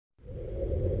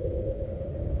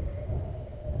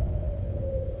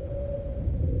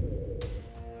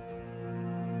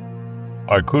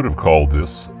I could have called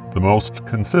this the most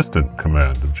consistent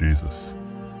command of Jesus,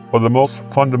 or the most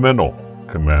fundamental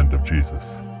command of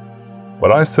Jesus,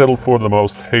 but I settled for the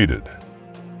most hated.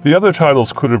 The other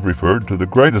titles could have referred to the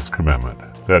greatest commandment,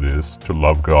 that is, to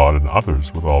love God and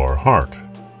others with all our heart.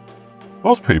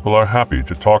 Most people are happy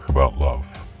to talk about love.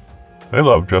 They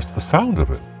love just the sound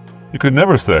of it. You could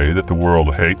never say that the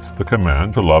world hates the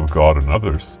command to love God and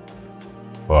others,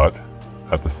 but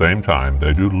at the same time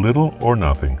they do little or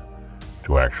nothing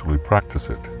to actually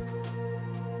practice it.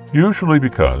 Usually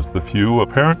because the few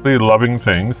apparently loving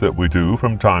things that we do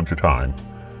from time to time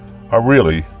are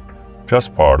really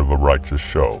just part of a righteous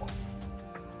show.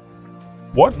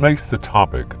 What makes the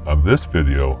topic of this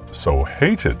video so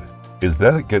hated is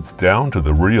that it gets down to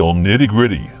the real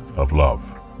nitty-gritty of love,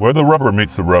 where the rubber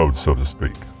meets the road, so to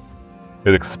speak.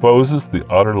 It exposes the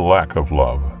utter lack of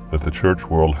love that the church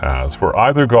world has for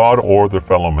either God or their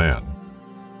fellow man.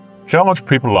 Challenge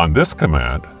people on this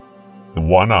command, the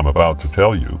one I'm about to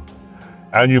tell you,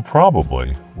 and you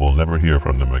probably will never hear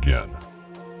from them again.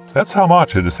 That's how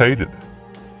much it is hated.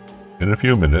 In a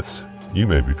few minutes, you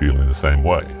may be feeling the same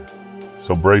way,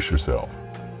 so brace yourself.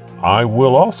 I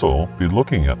will also be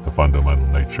looking at the fundamental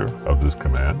nature of this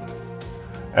command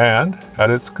and at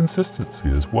its consistency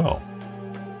as well.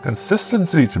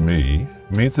 Consistency to me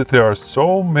means that there are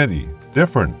so many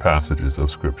different passages of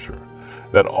Scripture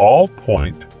that all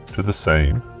point to the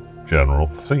same general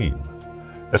theme,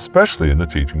 especially in the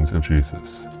teachings of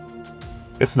Jesus.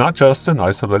 It's not just an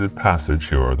isolated passage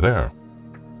here or there.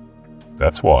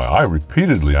 That's why I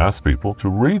repeatedly ask people to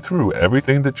read through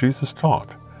everything that Jesus taught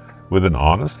with an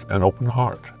honest and open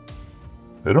heart.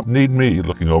 They don't need me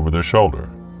looking over their shoulder.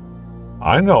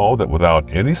 I know that without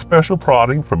any special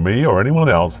prodding from me or anyone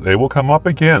else, they will come up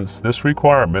against this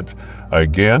requirement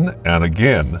again and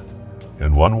again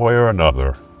in one way or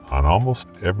another on almost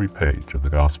every page of the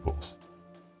Gospels.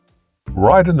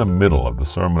 Right in the middle of the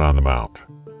Sermon on the Mount,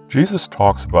 Jesus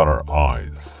talks about our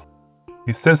eyes.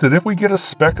 He says that if we get a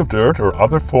speck of dirt or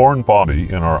other foreign body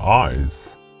in our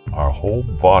eyes, our whole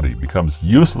body becomes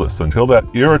useless until that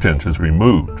irritant is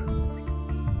removed.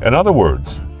 In other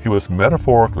words, he was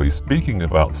metaphorically speaking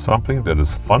about something that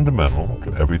is fundamental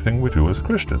to everything we do as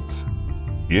Christians.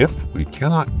 If we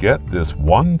cannot get this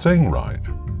one thing right,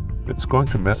 it's going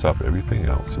to mess up everything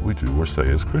else that we do or say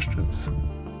as Christians.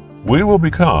 We will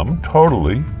become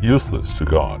totally useless to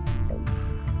God.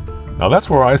 Now that's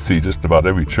where I see just about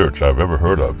every church I've ever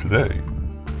heard of today,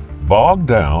 bogged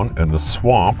down in the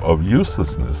swamp of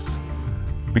uselessness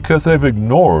because they've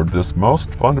ignored this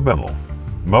most fundamental,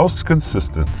 most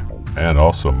consistent, and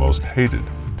also most hated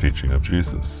teaching of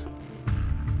Jesus.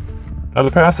 Now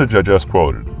the passage I just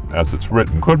quoted, as it's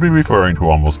written, could be referring to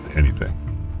almost anything.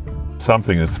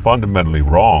 Something is fundamentally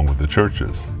wrong with the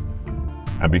churches,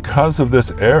 and because of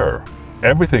this error,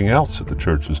 everything else that the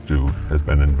churches do has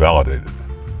been invalidated.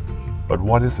 But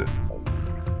what is it?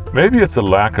 Maybe it's a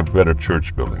lack of better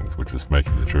church buildings which is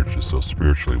making the churches so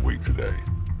spiritually weak today.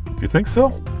 Do you think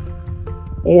so?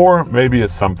 Or maybe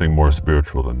it's something more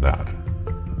spiritual than that,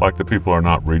 like the people are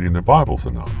not reading their Bibles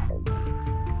enough.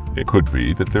 It could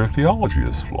be that their theology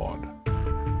is flawed.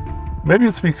 Maybe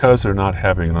it's because they're not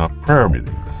having enough prayer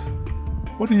meetings.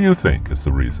 What do you think is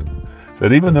the reason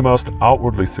that even the most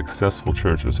outwardly successful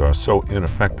churches are so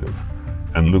ineffective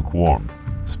and lukewarm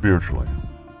spiritually?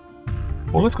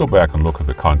 Well, let's go back and look at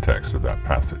the context of that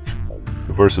passage,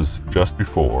 the verses just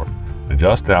before and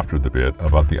just after the bit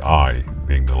about the eye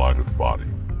being the light of the body.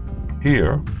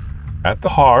 Here, at the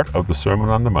heart of the Sermon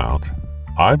on the Mount,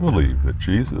 I believe that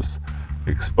Jesus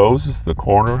exposes the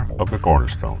corner of the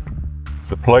cornerstone,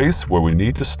 the place where we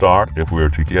need to start if we are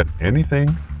to get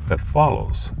anything that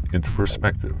follows into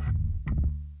perspective.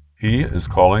 He is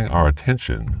calling our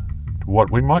attention to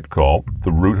what we might call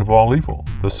the root of all evil,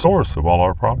 the source of all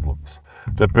our problems,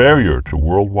 the barrier to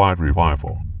worldwide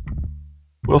revival.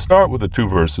 We'll start with the two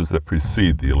verses that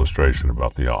precede the illustration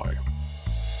about the eye.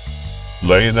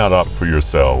 Laying not up for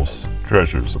yourselves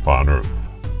treasures upon earth,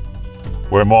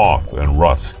 where moth and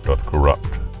rust doth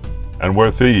corrupt, and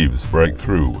where thieves break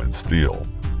through and steal.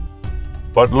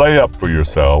 But lay up for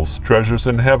yourselves treasures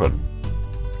in heaven,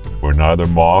 where neither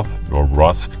moth nor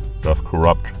rust doth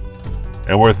corrupt,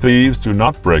 and where thieves do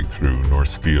not break through nor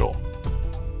steal.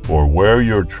 For where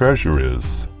your treasure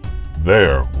is,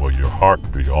 there will your heart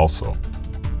be also.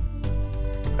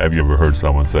 Have you ever heard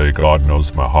someone say, God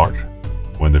knows my heart,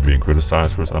 when they're being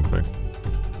criticized for something?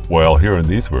 Well, here in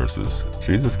these verses,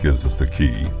 Jesus gives us the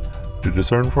key to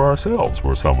discern for ourselves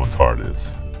where someone's heart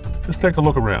is. Just take a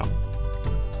look around.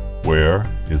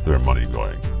 Where is their money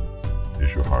going?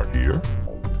 Is your heart here?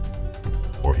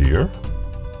 Or here?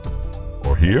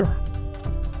 Or here?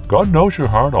 God knows your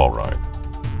heart all right,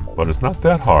 but it's not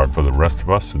that hard for the rest of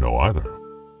us to know either.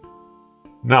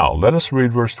 Now, let us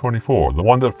read verse 24, the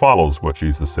one that follows what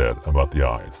Jesus said about the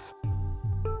eyes.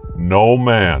 No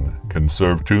man can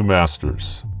serve two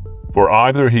masters, for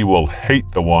either he will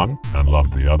hate the one and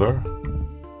love the other,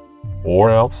 or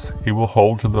else he will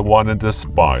hold to the one and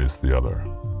despise the other.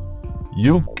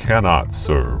 You cannot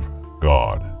serve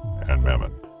God and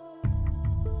mammon.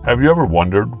 Have you ever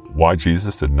wondered why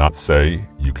Jesus did not say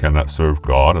you cannot serve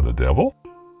God and the devil?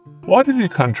 Why did he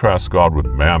contrast God with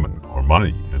mammon or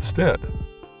money instead?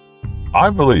 I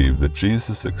believe that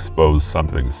Jesus exposed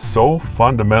something so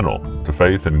fundamental to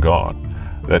faith in God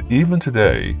that even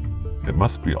today it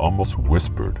must be almost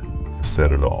whispered if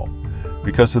said at all,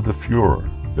 because of the furor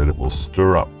that it will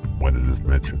stir up when it is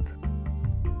mentioned.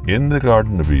 In the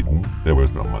Garden of Eden there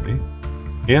was no money.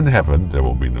 In heaven there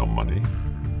will be no money.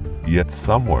 Yet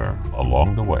somewhere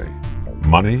along the way,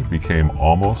 money became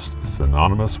almost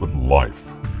synonymous with life.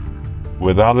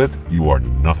 Without it, you are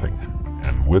nothing,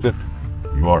 and with it,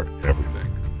 you are everything.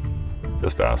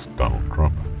 Just ask Donald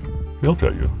Trump. He'll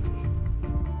tell you.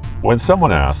 When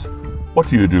someone asks, "What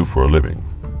do you do for a living?"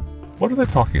 what are they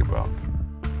talking about?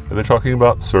 Are they talking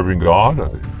about serving God? Are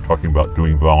they talking about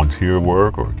doing volunteer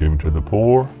work or giving to the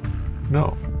poor?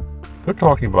 No. They're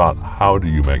talking about how do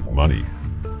you make money.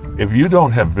 If you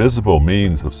don't have visible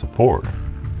means of support,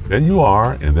 then you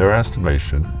are, in their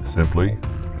estimation, simply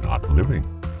not living.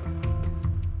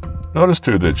 Notice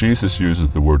too that Jesus uses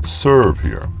the word serve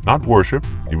here, not worship,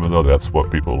 even though that's what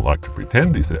people like to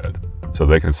pretend he said, so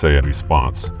they can say in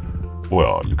response,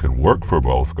 well, you can work for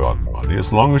both God and money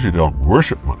as long as you don't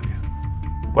worship money.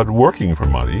 But working for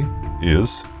money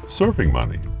is serving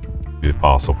money. The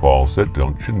Apostle Paul said,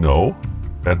 don't you know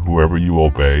that whoever you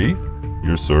obey,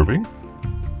 you're serving?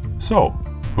 So,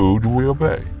 who do we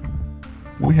obey?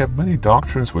 We have many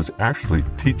doctrines which actually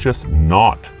teach us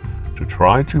not to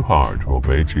try too hard to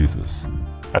obey Jesus.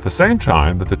 At the same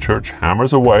time that the church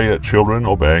hammers away at children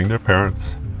obeying their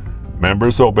parents,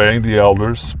 members obeying the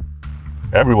elders,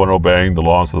 everyone obeying the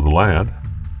laws of the land,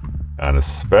 and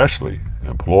especially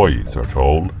employees are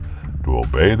told to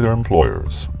obey their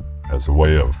employers as a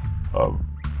way of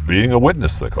being a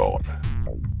witness, they call it.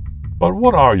 But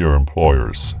what are your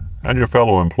employers and your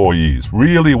fellow employees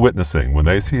really witnessing when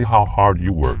they see how hard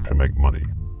you work to make money?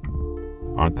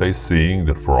 Aren't they seeing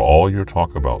that for all your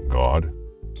talk about God,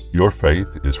 your faith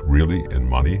is really in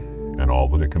money and all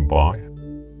that it can buy?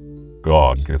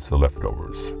 God gets the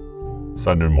leftovers.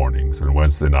 Sunday mornings and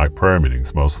Wednesday night prayer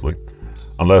meetings mostly,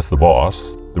 unless the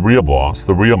boss, the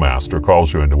real master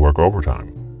calls you in to work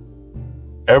overtime.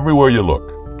 Everywhere you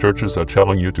look, churches are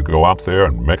telling you to go out there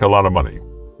and make a lot of money.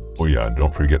 Oh yeah, and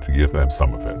don't forget to give them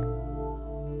some of it.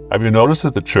 Have you noticed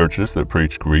that the churches that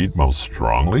preach greed most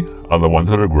strongly are the ones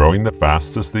that are growing the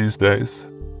fastest these days?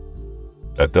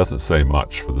 That doesn't say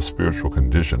much for the spiritual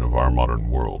condition of our modern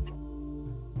world.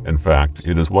 In fact,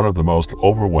 it is one of the most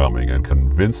overwhelming and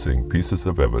convincing pieces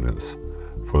of evidence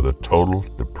for the total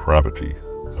depravity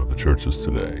of the churches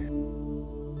today.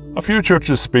 A few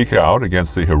churches speak out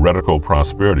against the heretical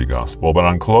prosperity gospel, but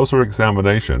on closer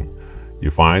examination, you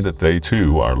find that they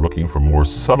too are looking for more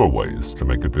subtle ways to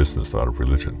make a business out of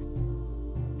religion.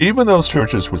 Even those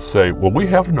churches which say, well, we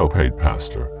have no paid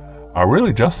pastor, are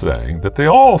really just saying that they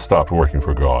all stopped working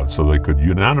for God so they could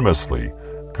unanimously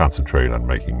concentrate on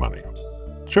making money.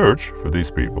 Church, for these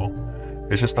people,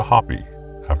 is just a hobby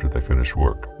after they finish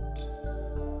work.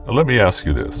 Now let me ask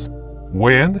you this.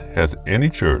 When has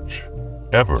any church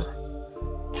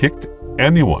ever kicked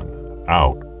anyone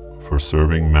out for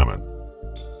serving mammon?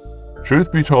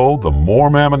 Truth be told, the more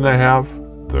mammon they have,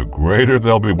 the greater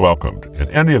they'll be welcomed in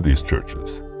any of these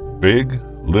churches, big,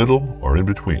 little, or in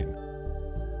between.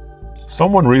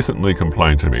 Someone recently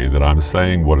complained to me that I'm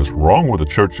saying what is wrong with the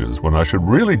churches when I should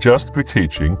really just be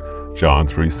teaching John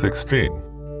 3:16.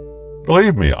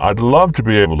 Believe me, I'd love to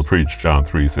be able to preach John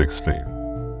 3:16.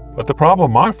 But the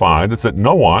problem I find is that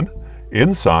no one,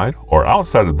 inside or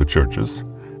outside of the churches,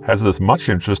 has as much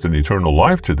interest in eternal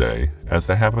life today as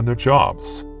they have in their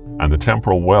jobs and the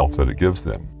temporal wealth that it gives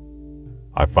them.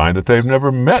 I find that they've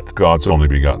never met God's only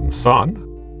begotten Son,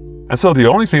 and so the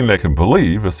only thing they can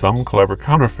believe is some clever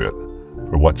counterfeit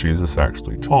for what Jesus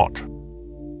actually taught.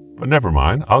 But never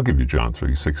mind, I'll give you John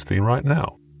 3:16 right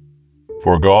now.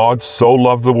 For God so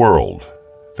loved the world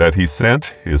that he sent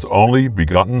his only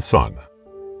begotten Son.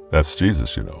 That's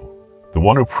Jesus, you know. The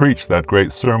one who preached that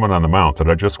great Sermon on the Mount that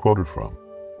I just quoted from.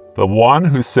 The one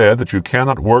who said that you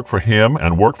cannot work for him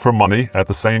and work for money at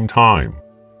the same time.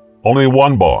 Only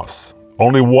one boss,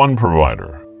 only one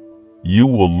provider. You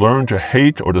will learn to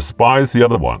hate or despise the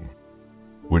other one.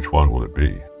 Which one will it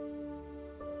be?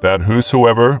 that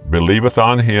whosoever believeth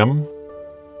on him.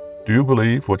 Do you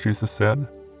believe what Jesus said?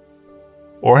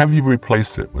 Or have you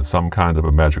replaced it with some kind of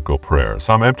a magical prayer,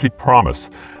 some empty promise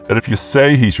that if you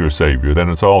say he's your Savior, then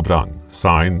it's all done,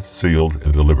 signed, sealed,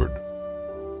 and delivered?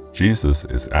 Jesus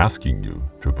is asking you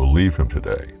to believe him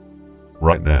today,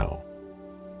 right now.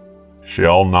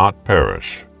 Shall not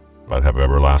perish, but have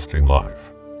everlasting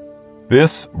life.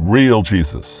 This real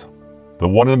Jesus, the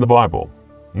one in the Bible,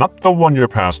 not the one your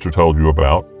pastor told you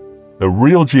about, the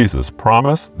real Jesus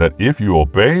promised that if you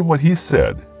obey what he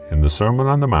said in the Sermon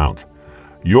on the Mount,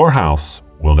 your house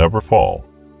will never fall.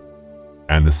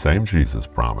 And the same Jesus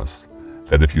promised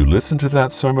that if you listen to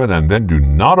that sermon and then do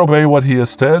not obey what he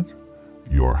has said,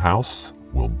 your house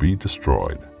will be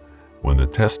destroyed when the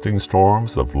testing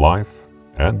storms of life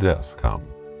and death come.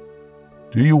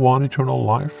 Do you want eternal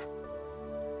life?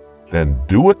 Then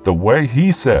do it the way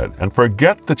he said and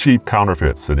forget the cheap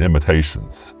counterfeits and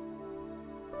imitations.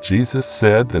 Jesus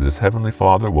said that his heavenly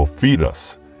Father will feed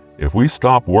us if we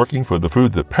stop working for the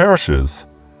food that perishes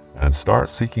and start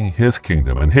seeking his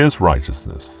kingdom and his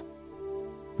righteousness,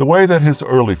 the way that his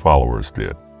early followers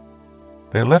did.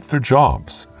 They left their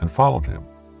jobs and followed him.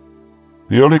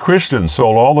 The early Christians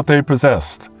sold all that they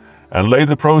possessed and laid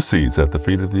the proceeds at the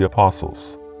feet of the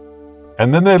apostles.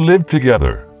 And then they lived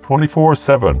together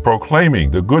 24/7,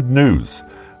 proclaiming the good news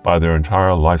by their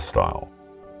entire lifestyle.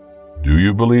 Do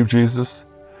you believe Jesus?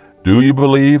 Do you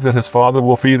believe that his Father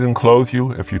will feed and clothe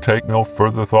you if you take no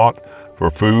further thought for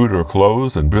food or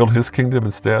clothes and build his kingdom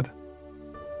instead?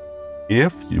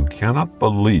 If you cannot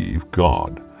believe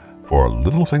God for a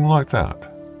little thing like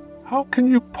that, how can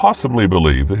you possibly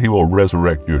believe that he will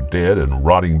resurrect your dead and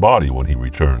rotting body when he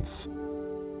returns?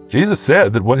 Jesus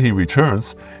said that when he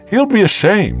returns, he'll be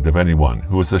ashamed of anyone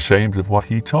who is ashamed of what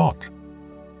he taught.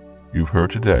 You've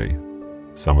heard today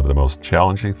some of the most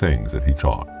challenging things that he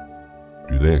taught.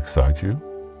 Do they excite you?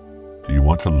 Do you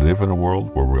want to live in a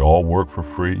world where we all work for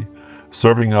free,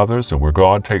 serving others, and where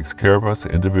God takes care of us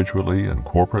individually and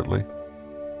corporately?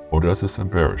 Or does this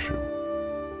embarrass you?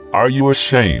 Are you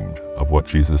ashamed of what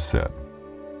Jesus said?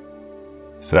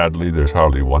 Sadly, there's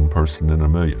hardly one person in a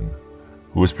million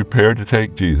who is prepared to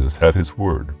take Jesus at his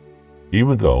word,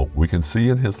 even though we can see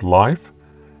in his life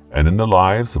and in the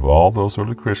lives of all those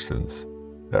early Christians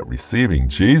that receiving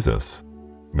Jesus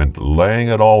meant laying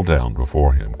it all down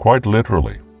before him, quite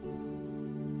literally.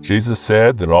 Jesus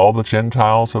said that all the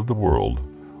Gentiles of the world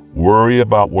worry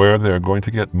about where they're going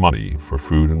to get money for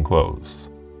food and clothes.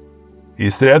 He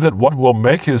said that what will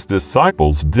make his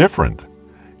disciples different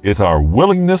is our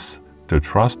willingness to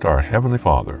trust our Heavenly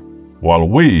Father while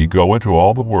we go into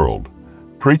all the world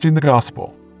preaching the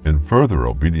gospel in further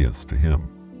obedience to him.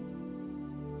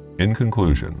 In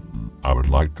conclusion, I would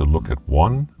like to look at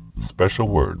one special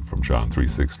word from John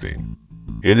 3:16.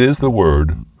 It is the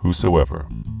word whosoever.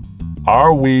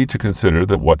 Are we to consider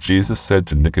that what Jesus said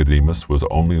to Nicodemus was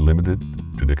only limited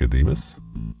to Nicodemus?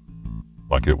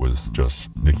 Like it was just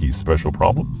Nicky's special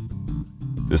problem?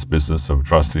 This business of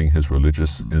trusting his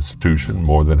religious institution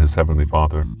more than his heavenly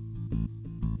Father?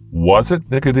 Was it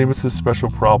Nicodemus'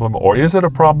 special problem, or is it a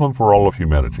problem for all of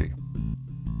humanity?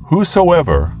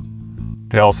 Whosoever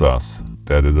tells us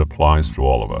that it applies to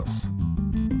all of us.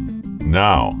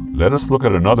 Now, let us look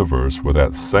at another verse with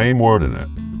that same word in it.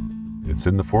 It's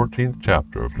in the 14th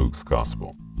chapter of Luke's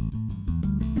Gospel.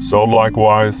 So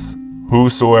likewise,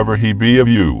 whosoever he be of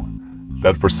you,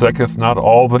 that forsaketh not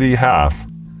all that he hath,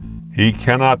 he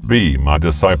cannot be my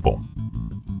disciple.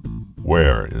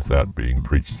 Where is that being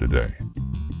preached today?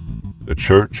 The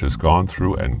church has gone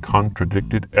through and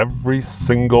contradicted every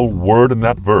single word in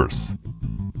that verse.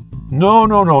 No,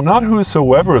 not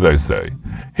whosoever, they say.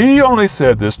 He only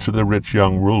said this to the rich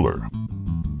young ruler.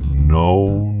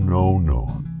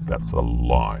 No, that's a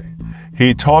lie.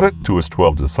 He taught it to his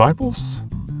 12 disciples.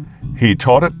 He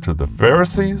taught it to the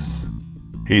Pharisees.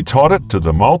 He taught it to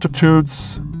the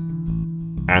multitudes.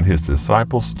 And his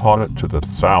disciples taught it to the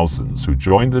thousands who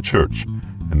joined the church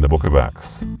in the book of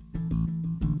Acts.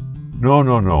 No,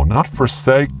 not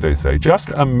forsake, they say.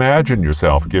 Just imagine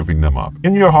yourself giving them up.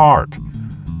 In your heart,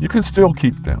 you can still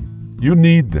keep them. You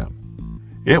need them.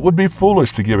 It would be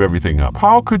foolish to give everything up.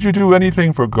 How could you do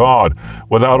anything for God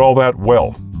without all that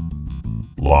wealth?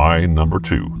 Lie number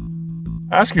 2.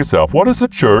 Ask yourself, what is the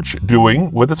church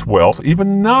doing with its wealth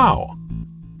even now?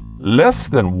 Less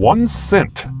than 1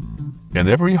 cent in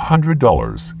every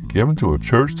 $100 given to a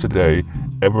church today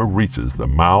ever reaches the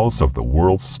mouths of the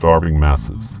world's starving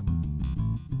masses.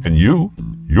 And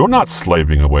you're not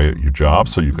slaving away at your job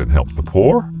so you can help the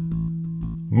poor.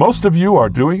 Most of you are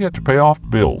doing it to pay off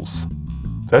bills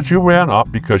that you ran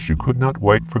up because you could not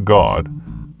wait for God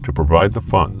to provide the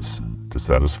funds to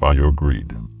satisfy your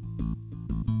greed.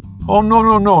 Oh,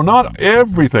 no, not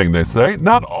everything, they say.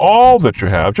 Not all that you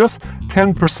have, just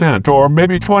 10% or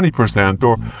maybe 20%.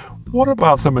 Or what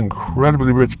about some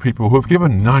incredibly rich people who have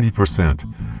given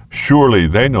 90%? Surely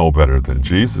they know better than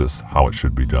Jesus how it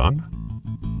should be done.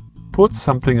 Put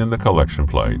something in the collection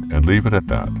plate and leave it at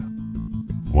that.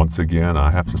 Once again,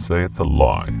 I have to say it's a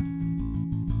lie.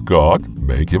 God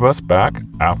may give us back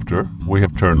after we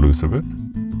have turned loose of it,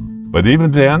 but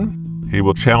even then, He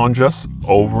will challenge us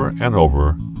over and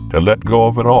over to let go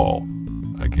of it all,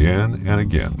 again and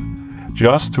again,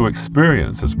 just to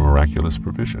experience His miraculous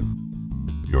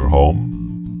provision. Your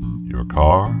home, your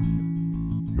car,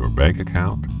 your bank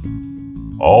account,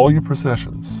 all your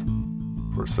possessions,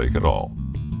 forsake it all.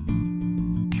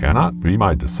 Cannot be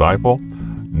my disciple?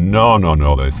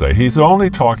 No, they say. He's only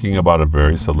talking about a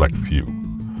very select few.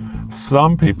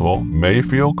 Some people may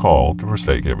feel called to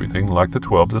forsake everything, like the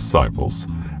 12 disciples,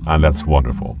 and that's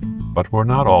wonderful. But we're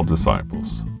not all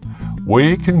disciples.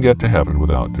 We can get to heaven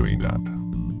without doing that.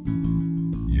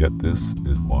 Yet this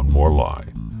is one more lie.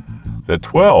 The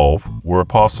 12 were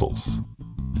apostles,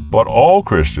 but all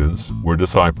Christians were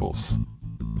disciples.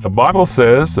 The Bible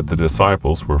says that the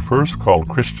disciples were first called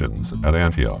Christians at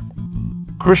Antioch.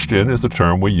 Christian is the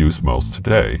term we use most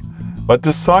today, but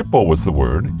disciple was the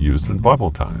word used in Bible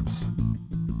times.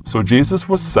 So Jesus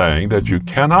was saying that you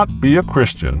cannot be a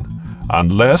Christian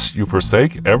unless you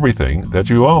forsake everything that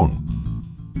you own.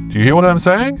 Do you hear what I'm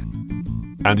saying?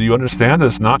 And do you understand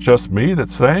it's not just me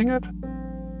that's saying it?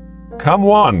 Come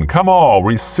one, come all,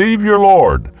 receive your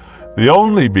Lord, the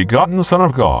only begotten Son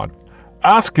of God.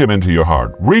 Ask Him into your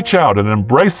heart. Reach out and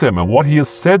embrace Him and what He has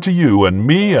said to you and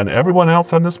me and everyone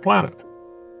else on this planet.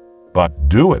 But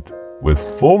do it with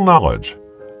full knowledge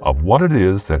of what it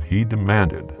is that He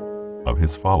demanded of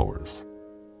His followers.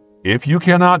 If you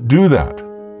cannot do that,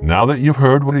 now that you've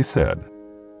heard what He said,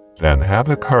 then have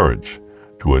the courage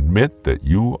to admit that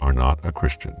you are not a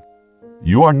Christian.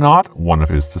 You are not one of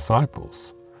His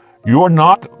disciples. You are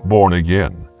not born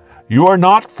again. You are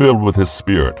not filled with His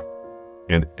Spirit.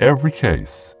 In every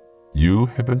case, you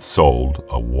have been sold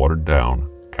a watered-down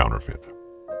counterfeit.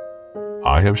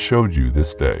 I have showed you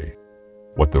this day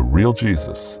what the real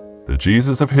Jesus, the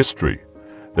Jesus of history,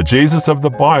 the Jesus of the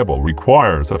Bible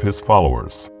requires of His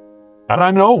followers. And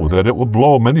I know that it will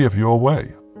blow many of you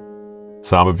away.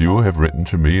 Some of you have written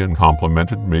to me and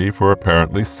complimented me for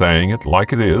apparently saying it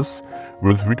like it is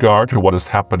with regard to what is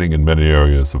happening in many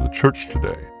areas of the church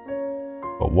today.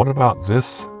 But what about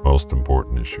this most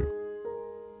important issue?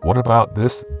 What about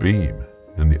this beam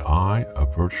in the eye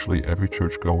of virtually every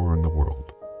churchgoer in the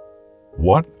world?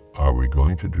 What are we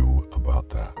going to do about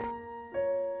that?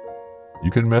 You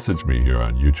can message me here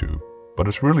on YouTube, but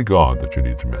it's really God that you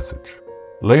need to message.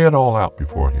 Lay it all out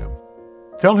before Him.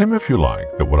 Tell Him, if you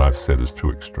like, that what I've said is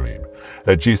too extreme,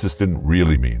 that Jesus didn't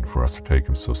really mean for us to take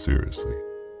Him so seriously.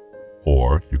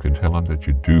 Or you can tell Him that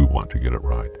you do want to get it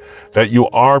right, that you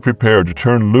are prepared to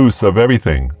turn loose of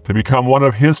everything to become one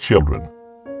of His children.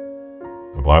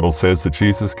 The Bible says that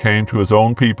Jesus came to His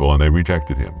own people and they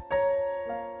rejected Him.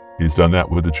 He's done that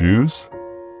with the Jews,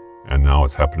 and now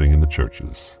it's happening in the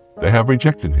churches. They have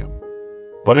rejected Him.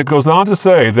 But it goes on to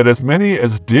say that as many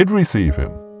as did receive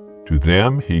Him, to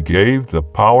them He gave the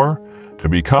power to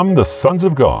become the sons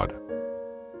of God.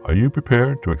 Are you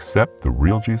prepared to accept the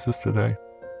real Jesus today?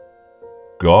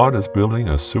 God is building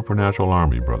a supernatural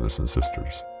army, brothers and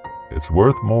sisters. It's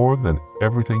worth more than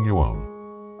everything you own.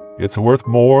 It's worth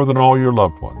more than all your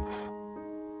loved ones.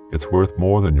 It's worth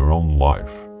more than your own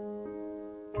life.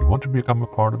 Do you want to become a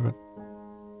part of it?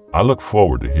 I look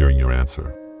forward to hearing your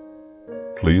answer.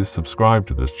 Please subscribe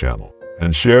to this channel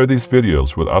and share these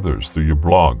videos with others through your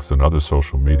blogs and other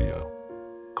social media.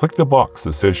 Click the box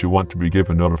that says you want to be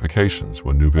given notifications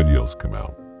when new videos come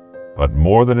out. But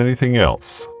more than anything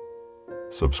else,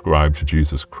 subscribe to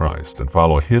Jesus Christ and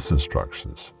follow His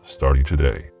instructions starting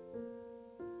today.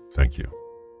 Thank you.